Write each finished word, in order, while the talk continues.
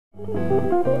All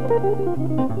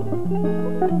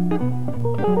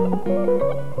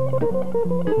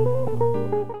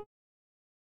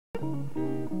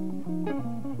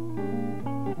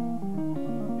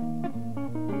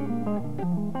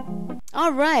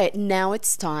right, now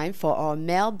it's time for our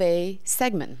Mel Bay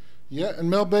segment. Yeah, and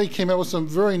Mel Bay came out with some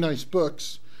very nice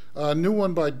books. A new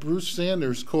one by Bruce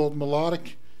Sanders called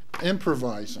Melodic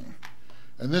Improvising.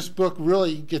 And this book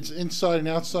really gets inside and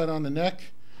outside on the neck.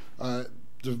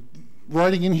 The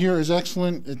writing in here is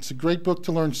excellent. It's a great book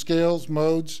to learn scales,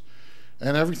 modes,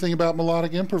 and everything about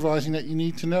melodic improvising that you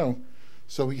need to know.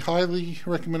 So we highly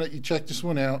recommend that you check this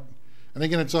one out. And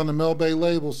again, it's on the Mel Bay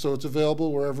label, so it's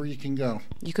available wherever you can go.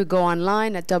 You could go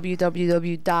online at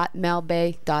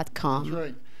www.melbay.com. That's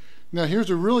right. Now, here's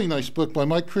a really nice book by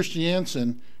Mike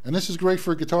Christiansen, and this is great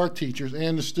for guitar teachers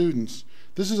and the students.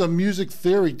 This is a music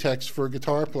theory text for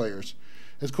guitar players.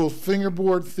 It's called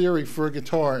Fingerboard Theory for a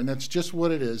Guitar, and that's just what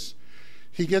it is.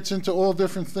 He gets into all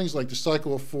different things like the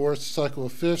cycle of fourths, cycle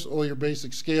of fifths, all your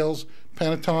basic scales,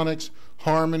 pentatonics,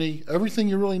 harmony, everything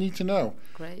you really need to know.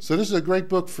 Great. So this is a great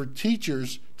book for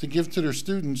teachers to give to their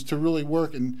students to really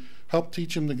work and help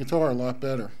teach them the guitar a lot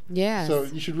better. Yes. So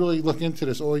you should really look into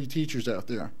this, all you teachers out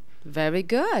there. Very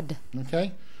good.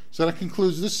 Okay? So that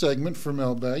concludes this segment for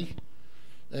Mel Bay,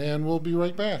 and we'll be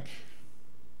right back.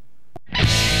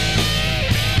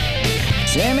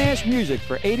 Sam Ash Music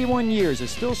for 81 years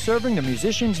is still serving the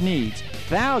musicians' needs.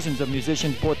 Thousands of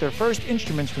musicians bought their first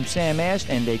instruments from Sam Ash,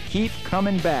 and they keep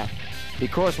coming back.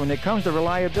 Because when it comes to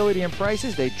reliability and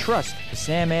prices, they trust the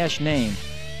Sam Ash name.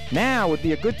 Now would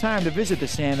be a good time to visit the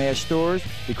Sam Ash stores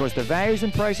because the values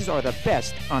and prices are the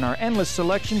best on our endless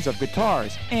selections of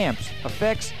guitars, amps,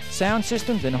 effects, sound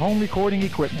systems, and home recording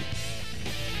equipment.